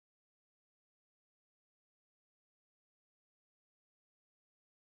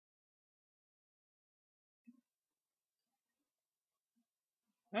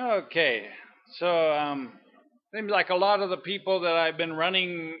Okay, so seems like a lot of the people that I've been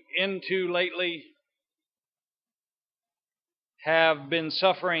running into lately have been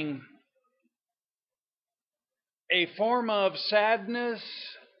suffering a form of sadness,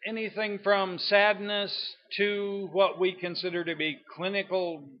 anything from sadness to what we consider to be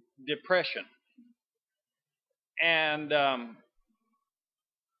clinical depression. And oh,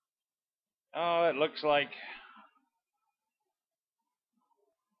 it looks like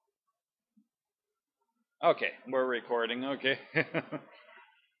okay, we're recording. Okay.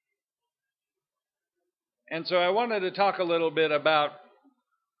 And so I wanted to talk a little bit about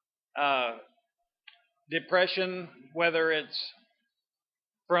uh, depression, whether it's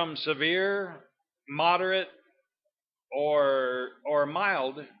from severe, moderate, or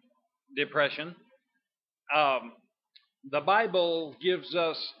mild depression. Um, the Bible gives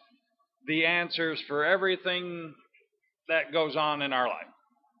us the answers for everything that goes on in our life.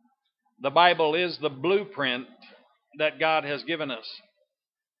 The Bible is the blueprint that God has given us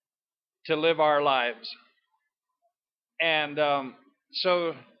to live our lives. And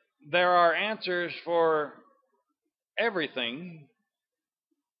so there are answers for everything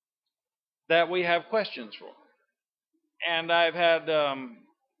that we have questions for. And I've had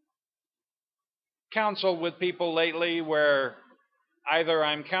counsel with people lately where either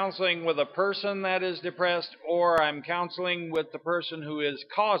I'm counseling with a person that is depressed or I'm counseling with the person who is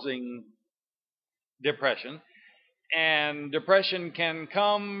causing depression. And depression can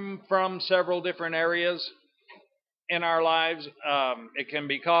come from several different areas in our lives. It can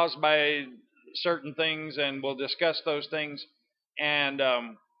be caused by certain things, and we'll discuss those things. And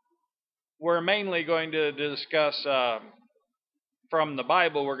we're mainly going to discuss from the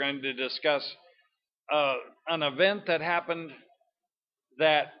Bible, we're going to discuss an event that happened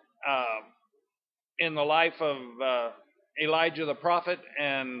that in the life of Elijah the prophet,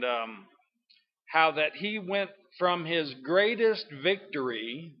 and how that he went from his greatest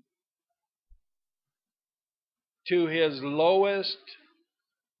victory to his lowest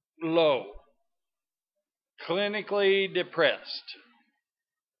low, clinically depressed.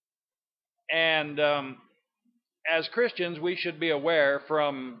 And as Christians, we should be aware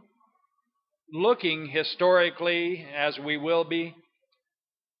from looking historically, as we will be,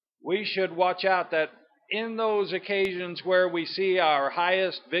 we should watch out that in those occasions where we see our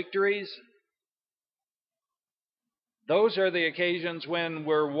highest victories, those are the occasions when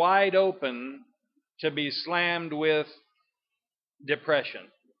we're wide open to be slammed with depression.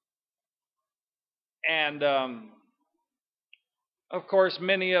 And of course,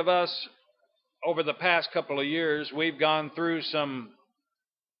 many of us over the past couple of years, we've gone through some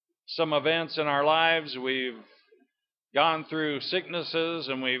events in our lives. We've gone through sicknesses,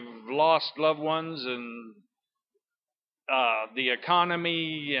 and we've lost loved ones, and the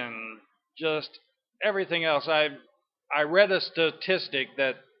economy, and just everything else. I read a statistic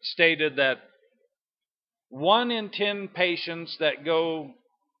that stated that 1 in 10 patients that go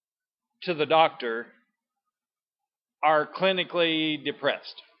to the doctor are clinically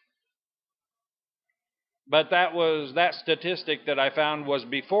depressed. But that statistic that I found was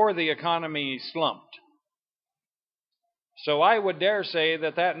before the economy slumped. So I would dare say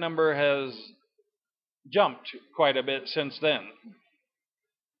that that number has jumped quite a bit since then.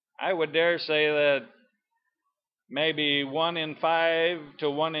 I would dare say that maybe 1 in 5 to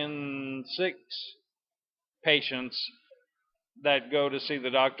 1 in 6 patients that go to see the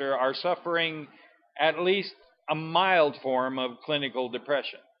doctor are suffering at least a mild form of clinical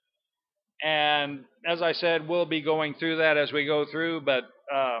depression. And as I said, we'll be going through that as we go through. But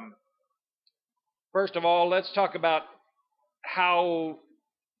first of all, let's talk about how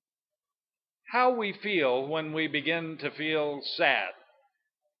we feel when we begin to feel sad.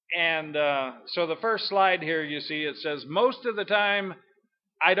 And so the first slide here, you see, it says, most of the time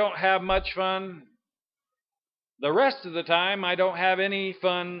I don't have much fun. The rest of the time I don't have any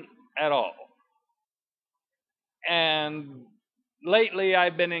fun at all. And lately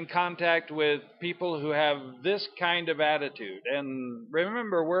I've been in contact with people who have this kind of attitude. And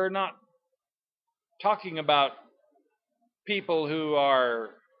remember, we're not talking about people who are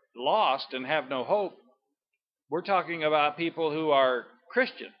lost and have no hope. We're talking about people who are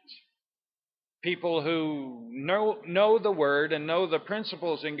Christians, people who know the Word and know the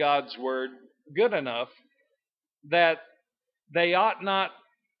principles in God's Word good enough that they ought not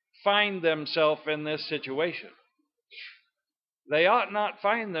find themselves in this situation. They ought not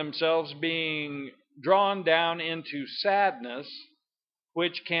find themselves being drawn down into sadness,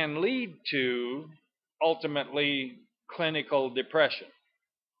 which can lead to ultimately clinical depression.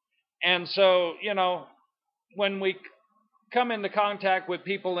 And so, when we come into contact with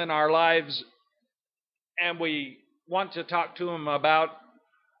people in our lives and we want to talk to them about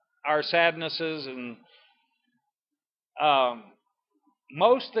our sadnesses, and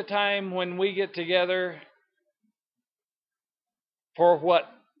most of the time when we get together for what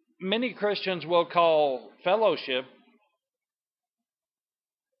many Christians will call fellowship,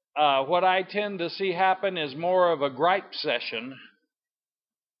 what I tend to see happen is more of a gripe session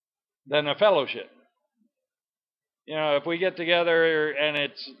than a fellowship. If we get together and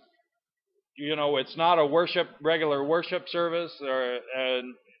it's not a regular worship service,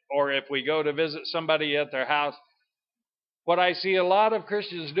 or if we go to visit somebody at their house, what I see a lot of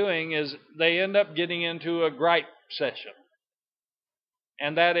Christians doing is they end up getting into a gripe session.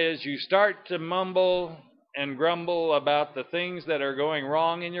 And that is, you start to mumble and grumble about the things that are going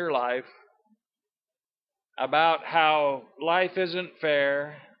wrong in your life, about how life isn't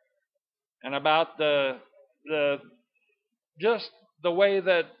fair, and about just the way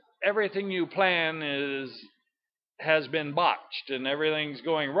that everything you plan has been botched and everything's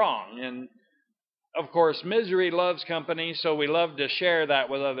going wrong. And of course, misery loves company, so we love to share that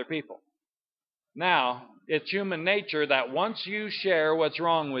with other people. Now, it's human nature that once you share what's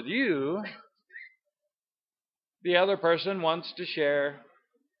wrong with you, the other person wants to share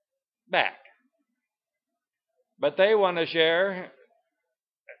back. But they want to share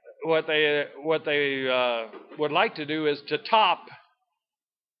what they would like to do is to top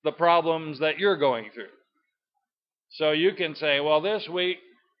the problems that you're going through. So you can say, well, this week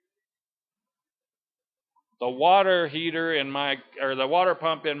the water the water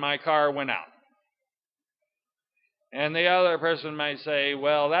pump in my car went out. And the other person might say,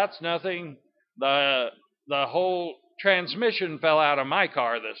 well, that's nothing. The whole transmission fell out of my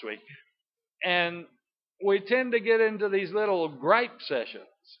car this week. And we tend to get into these little gripe sessions.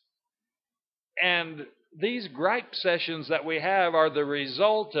 And these gripe sessions that we have are the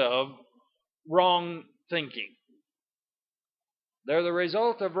result of wrong thinking. They're the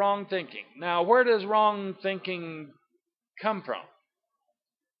result of wrong thinking. Now, where does wrong thinking come from?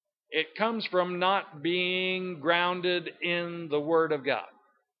 It comes from not being grounded in the Word of God.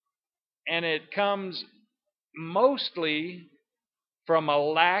 And it comes mostly from a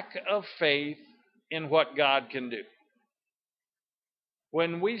lack of faith in what God can do.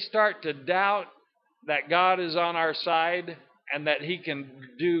 When we start to doubt that God is on our side and that He can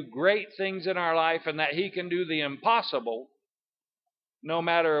do great things in our life and that He can do the impossible, no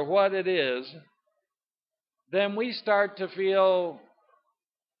matter what it is, then we start to feel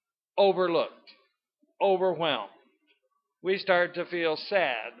overlooked, overwhelmed. We start to feel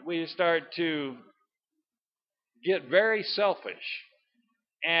sad. We start to get very selfish.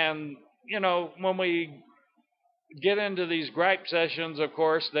 And, when we get into these gripe sessions, of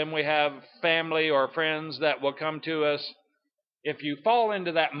course, then we have family or friends that will come to us. If you fall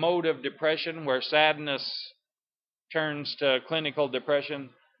into that mode of depression where sadness turns to clinical depression,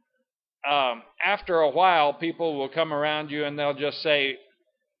 after a while, people will come around you and they'll just say,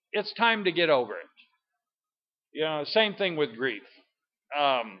 it's time to get over it. Same thing with grief.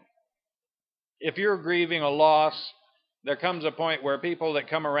 If you're grieving a loss, there comes a point where people that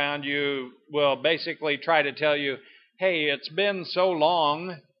come around you will basically try to tell you, hey, it's been so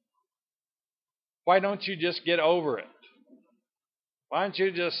long, why don't you just get over it? Why don't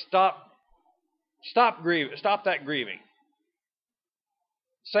you just stop that grieving?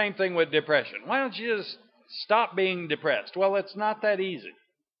 Same thing with depression. Why don't you just stop being depressed? Well, it's not that easy.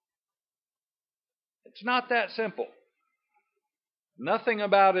 It's not that simple. Nothing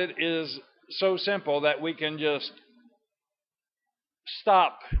about it is so simple that we can just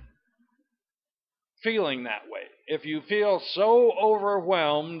stop feeling that way. If you feel so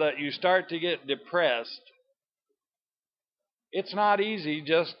overwhelmed that you start to get depressed, it's not easy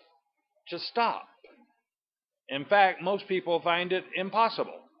just to stop. In fact, most people find it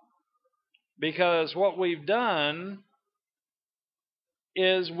impossible, because what we've done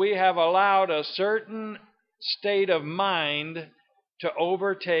is we have allowed a certain state of mind to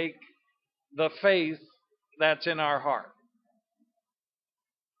overtake the faith that's in our heart.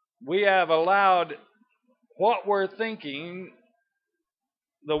 We have allowed what we're thinking,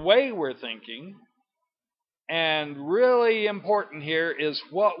 the way we're thinking, and really important here is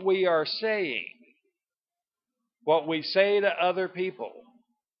what we are saying. What we say to other people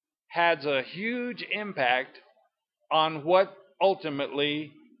has a huge impact on what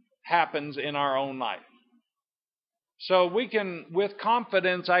ultimately happens in our own life. So we can, with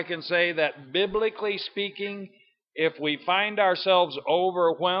confidence, I can say that biblically speaking, if we find ourselves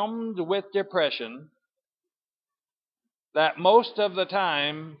overwhelmed with depression, that most of the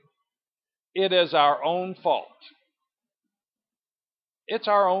time it is our own fault. It's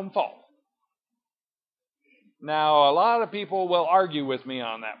our own fault. Now, a lot of people will argue with me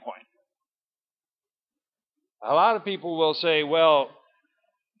on that point. A lot of people will say, well,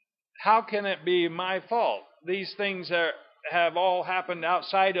 how can it be my fault? These things have all happened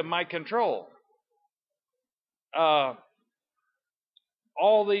outside of my control. All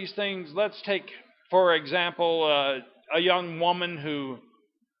these things, let's take, for example, a young woman who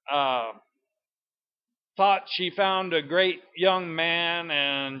thought she found a great young man,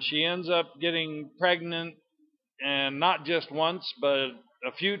 and she ends up getting pregnant, and not just once, but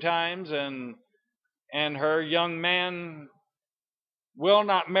a few times, and her young man will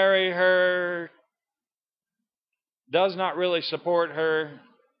not marry her, does not really support her,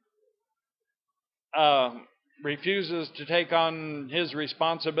 refuses to take on his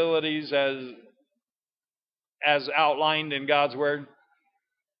responsibilities as outlined in God's Word.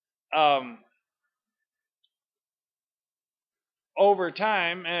 Over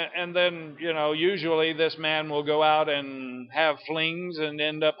time, and then, usually this man will go out and have flings and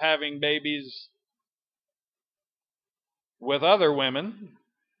end up having babies with other women.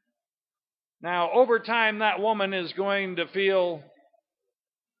 Now, over time, that woman is going to feel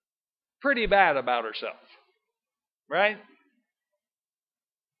pretty bad about herself, right?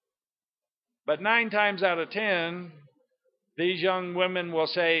 But 9 times out of 10, these young women will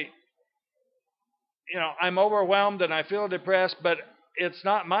say, I'm overwhelmed and I feel depressed, but it's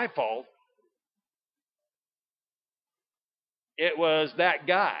not my fault. It was that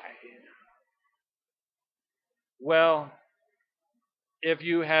guy. Well, if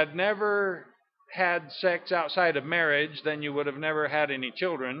you had never had sex outside of marriage, then you would have never had any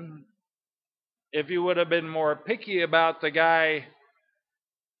children. If you would have been more picky about the guy,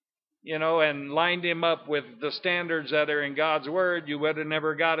 and lined him up with the standards that are in God's Word, you would have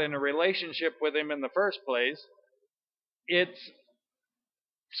never got in a relationship with him in the first place.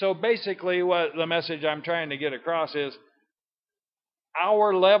 So basically what the message I'm trying to get across is,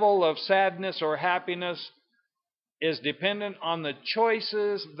 our level of sadness or happiness is dependent on the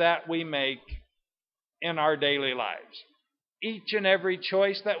choices that we make in our daily lives. Each and every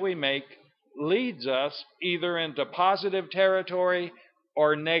choice that we make leads us either into positive territory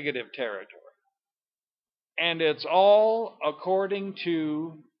or negative territory. And it's all according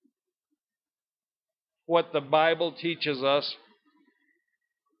to what the Bible teaches us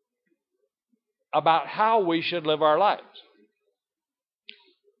about how we should live our lives.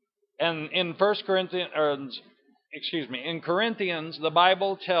 And in in Corinthians, the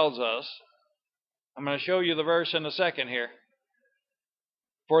Bible tells us, I'm going to show you the verse in a second here.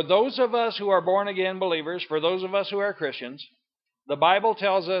 For those of us who are born again believers, for those of us who are Christians, the Bible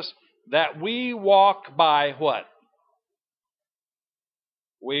tells us that we walk by what?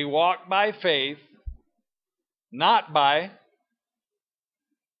 We walk by faith, not by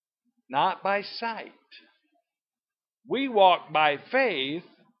sight. We walk by faith,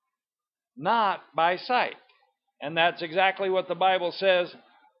 not by sight. And that's exactly what the Bible says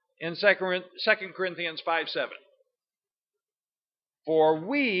in 2 Corinthians 5:7. For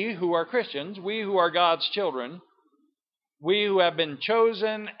we who are Christians, we who are God's children, we who have been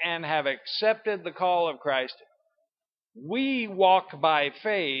chosen and have accepted the call of Christ, we walk by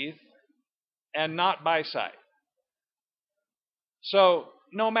faith and not by sight. So,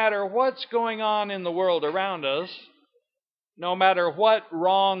 no matter what's going on in the world around us, no matter what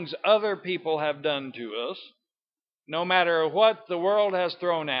wrongs other people have done to us, no matter what the world has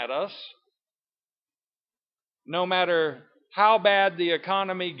thrown at us, no matter how bad the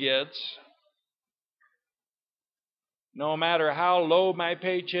economy gets, no matter how low my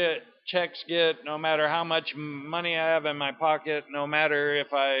paychecks get, no matter how much money I have in my pocket, no matter if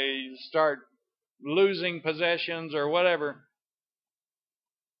I start losing possessions or whatever,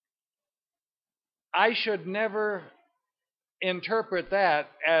 I should never interpret that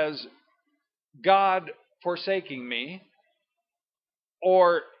as God forsaking me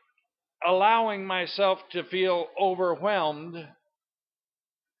or allowing myself to feel overwhelmed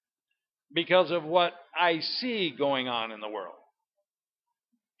because of what I see going on in the world.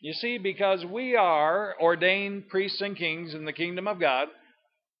 You see, because we are ordained priests and kings in the kingdom of God,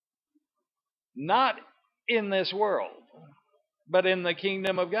 not in this world, but in the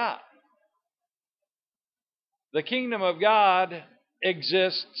kingdom of God. The kingdom of God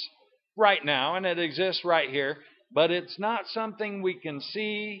exists right now, and it exists right here, but it's not something we can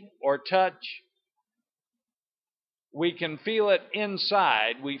see or touch. We can feel it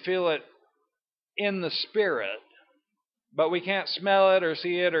inside. We feel it in the spirit, but we can't smell it or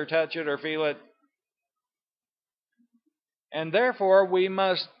see it or touch it or feel it. And therefore, we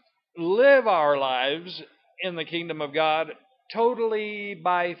must live our lives in the kingdom of God totally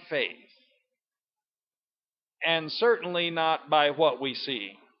by faith, and certainly not by what we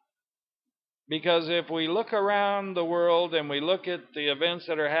see. Because if we look around the world and we look at the events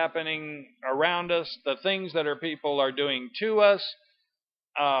that are happening around us, the things that people are doing to us,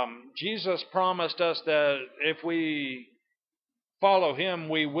 Jesus promised us that if we follow Him,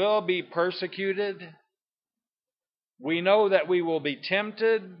 we will be persecuted. We know that we will be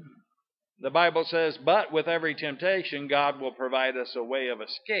tempted. The Bible says, but with every temptation, God will provide us a way of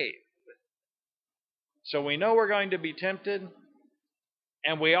escape. So we know we're going to be tempted.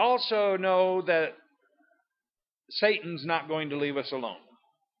 And we also know that Satan's not going to leave us alone,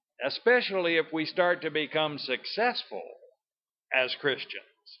 especially if we start to become successful as Christians.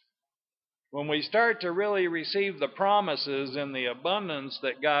 When we start to really receive the promises and the abundance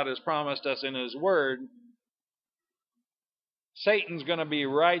that God has promised us in His Word, Satan's going to be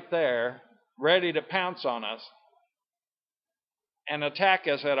right there, ready to pounce on us and attack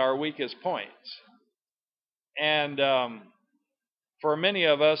us at our weakest points. And for many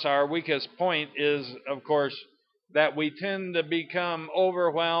of us, our weakest point is, of course, that we tend to become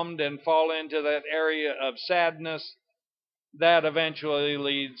overwhelmed and fall into that area of sadness that eventually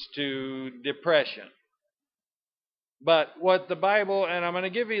leads to depression. But what the Bible, and I'm going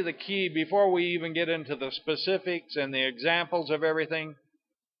to give you the key before we even get into the specifics and the examples of everything,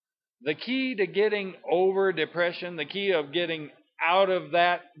 the key to getting over depression, the key of getting out of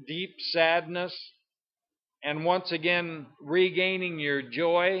that deep sadness, and once again regaining your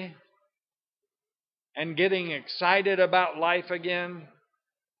joy and getting excited about life again.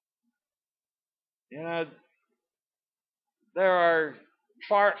 You know, there are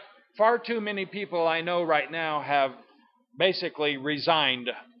far too many people I know right now have basically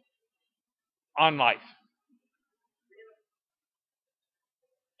resigned on life.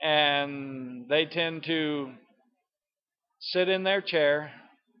 And they tend to sit in their chair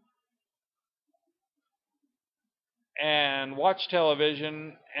and watch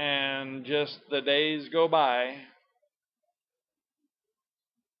television, and just the days go by.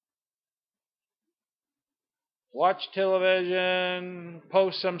 Watch television,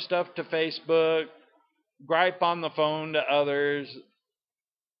 post some stuff to Facebook, gripe on the phone to others.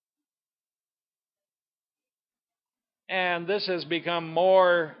 And this has become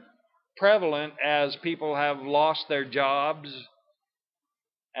more prevalent as people have lost their jobs,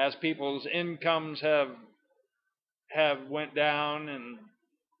 as people's incomes have went down,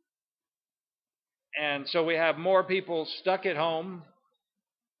 and so we have more people stuck at home,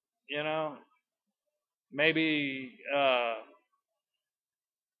 you know, maybe,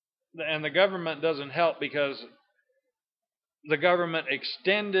 and the government doesn't help because the government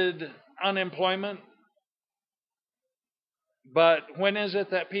extended unemployment. But when is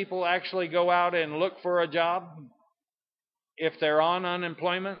it that people actually go out and look for a job if they're on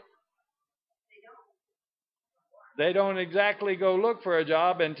unemployment? They don't exactly go look for a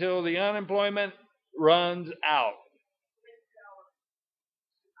job until the unemployment runs out.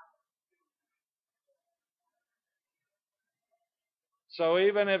 So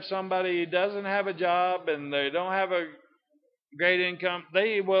even if somebody doesn't have a job and they don't have a great income,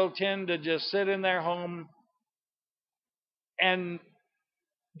 they will tend to just sit in their home and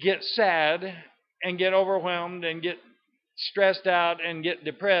get sad and get overwhelmed and get stressed out and get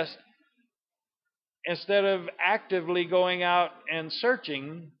depressed, instead of actively going out and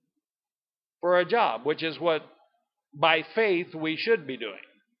searching for a job, which is what by faith we should be doing.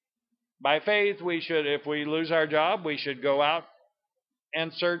 By faith we should, if we lose our job, we should go out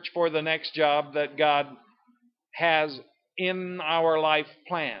and search for the next job that God has in our life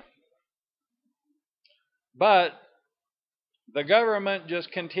plan. But the government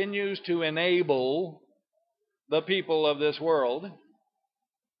just continues to enable the people of this world.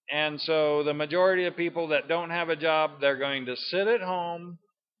 And so the majority of people that don't have a job, they're going to sit at home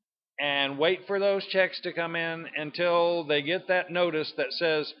and wait for those checks to come in until they get that notice that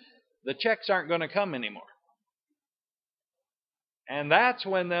says the checks aren't going to come anymore. And that's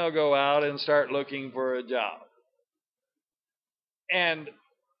when they'll go out and start looking for a job. And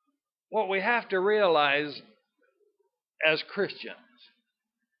what we have to realize as Christians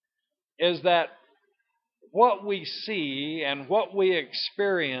is that what we see and what we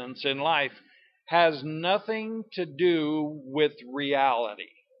experience in life has nothing to do with reality.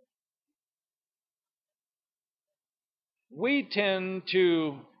 We tend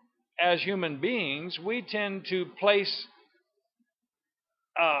to, as human beings, we tend to place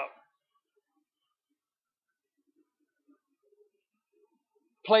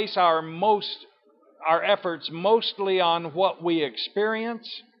our efforts mostly on what we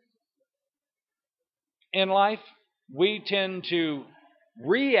experience in life, we tend to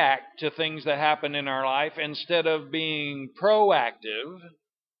react to things that happen in our life instead of being proactive,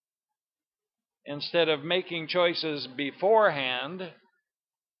 instead of making choices beforehand,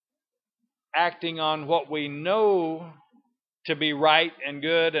 acting on what we know to be right and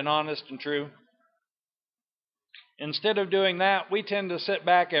good and honest and true. Instead of doing that, we tend to sit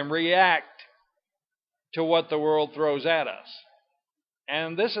back and react to what the world throws at us.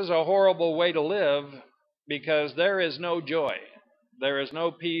 And this is a horrible way to live, because there is no joy, there is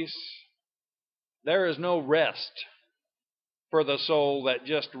no peace, there is no rest for the soul that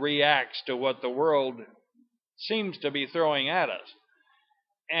just reacts to what the world seems to be throwing at us.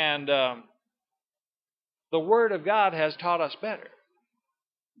 And the Word of God has taught us better.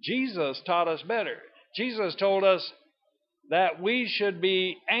 Jesus taught us better. Jesus told us that we should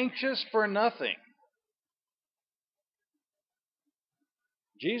be anxious for nothing.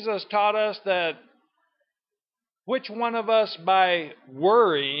 Jesus taught us that which one of us, by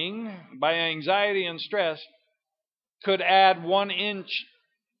worrying, by anxiety and stress, could add 1 inch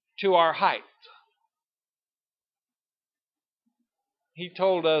to our height. He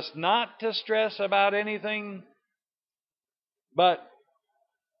told us not to stress about anything, but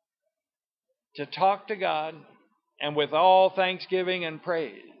to talk to God, and with all thanksgiving and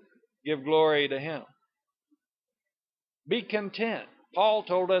praise, give glory to Him. Be content. Paul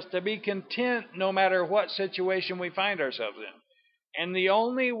told us to be content no matter what situation we find ourselves in. And the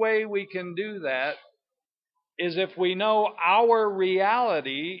only way we can do that is if we know our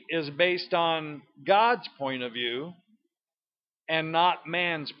reality is based on God's point of view and not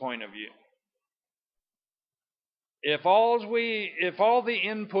man's point of view. If all the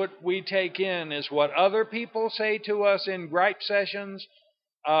input we take in is what other people say to us in gripe sessions,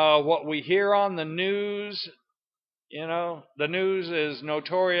 what we hear on the news, the news is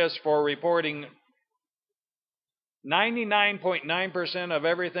notorious for reporting 99.9% of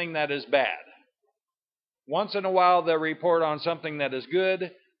everything that is bad. Once in a while they'll report on something that is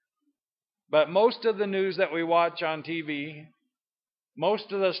good, but most of the news that we watch on TV,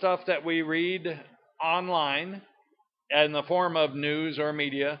 most of the stuff that we read online in the form of news or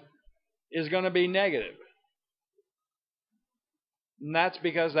media, is going to be negative. And that's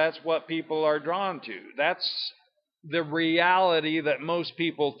because that's what people are drawn to. That's the reality that most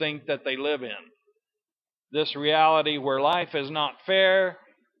people think that they live in. This reality where life is not fair,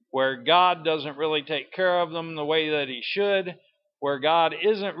 where God doesn't really take care of them the way that He should, where God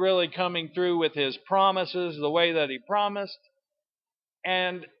isn't really coming through with His promises the way that He promised.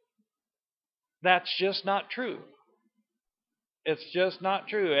 And that's just not true. It's just not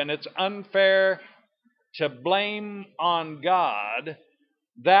true. And it's unfair to blame on God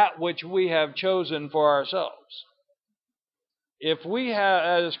that which we have chosen for ourselves. If we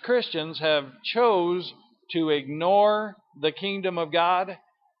have, as Christians, have chose to ignore the kingdom of God,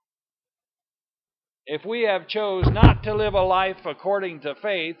 if we have chose not to live a life according to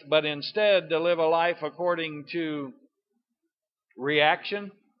faith, but instead to live a life according to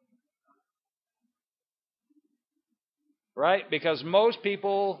reaction, right? Because most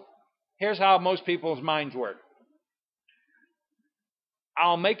people, here's how most people's minds work.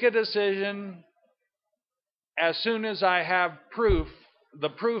 I'll make a decision as soon as I have the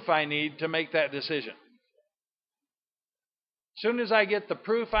proof I need to make that decision. As soon as I get the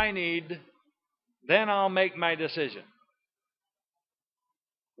proof I need, then I'll make my decision.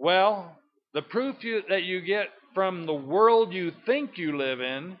 Well, the proof that you get from the world you think you live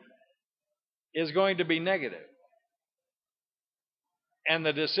in is going to be negative. And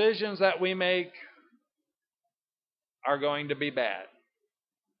the decisions that we make are going to be bad.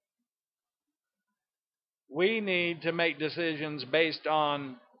 We need to make decisions based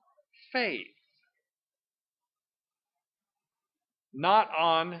on faith, not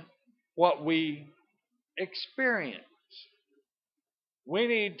on what we experience. We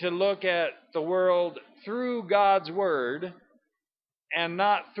need to look at the world through God's Word and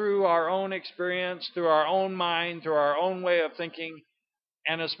not through our own experience, through our own mind, through our own way of thinking,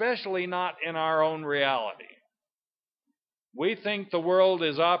 and especially not in our own reality. We think the world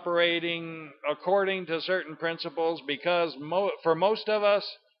is operating according to certain principles because for most of us,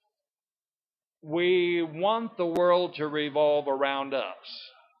 we want the world to revolve around us.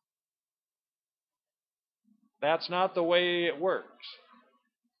 That's not the way it works.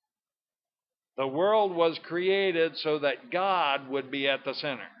 The world was created so that God would be at the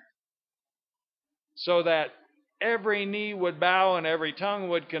center, so that every knee would bow and every tongue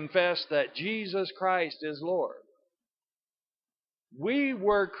would confess that Jesus Christ is Lord. We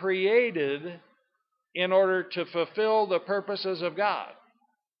were created in order to fulfill the purposes of God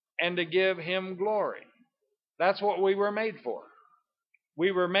and to give Him glory. That's what we were made for.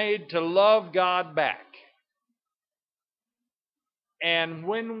 We were made to love God back. And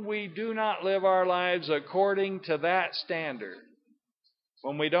when we do not live our lives according to that standard,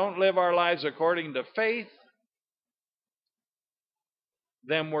 when we don't live our lives according to faith,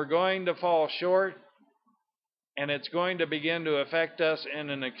 then we're going to fall short, and it's going to begin to affect us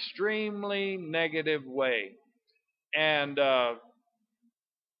in an extremely negative way. And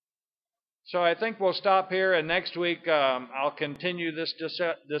so I think we'll stop here, and next week I'll continue this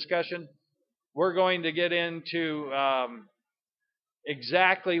discussion. We're going to get into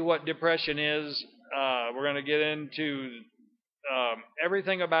exactly what depression is. We're going to get into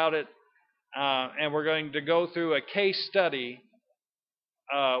everything about it, and we're going to go through a case study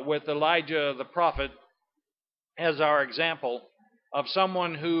with Elijah the prophet as our example of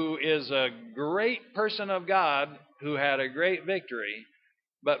someone who is a great person of God who had a great victory,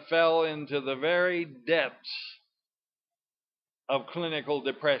 but fell into the very depths of clinical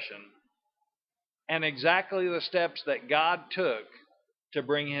depression, and exactly the steps that God took to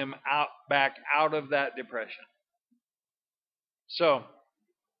bring him back out of that depression. So,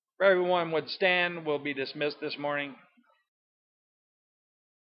 if everyone would stand, we'll be dismissed this morning.